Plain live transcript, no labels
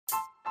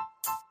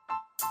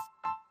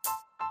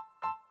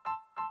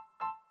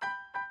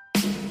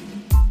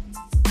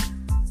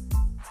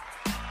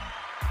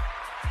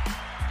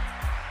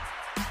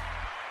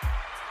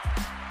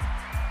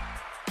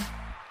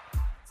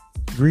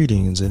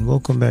Greetings and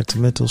welcome back to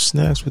Mental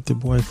Snacks with your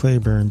boy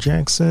Claiborne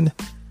Jackson.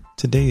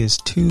 Today is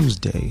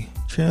Tuesday,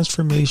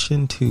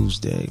 Transformation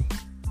Tuesday.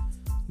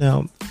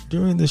 Now,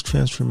 during this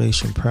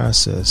transformation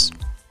process,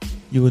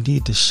 you will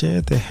need to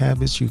shed the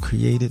habits you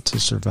created to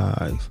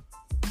survive.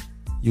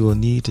 You will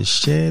need to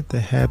shed the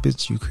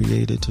habits you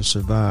created to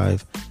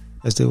survive,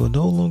 as they will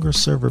no longer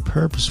serve a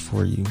purpose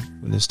for you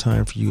when it's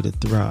time for you to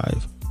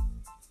thrive.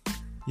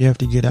 You have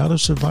to get out of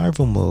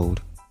survival mode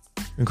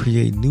and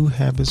create new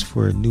habits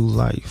for a new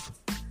life.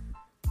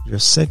 Your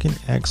second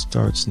act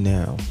starts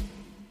now.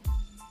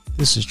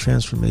 This is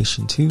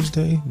Transformation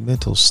Tuesday,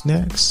 Mental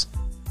Snacks.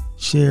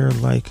 Share,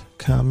 like,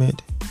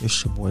 comment.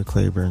 It's your boy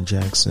Claiborne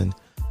Jackson.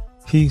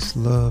 Peace,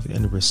 love,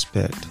 and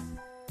respect.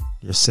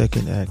 Your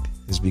second act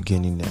is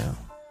beginning now.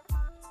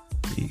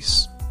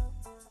 Peace.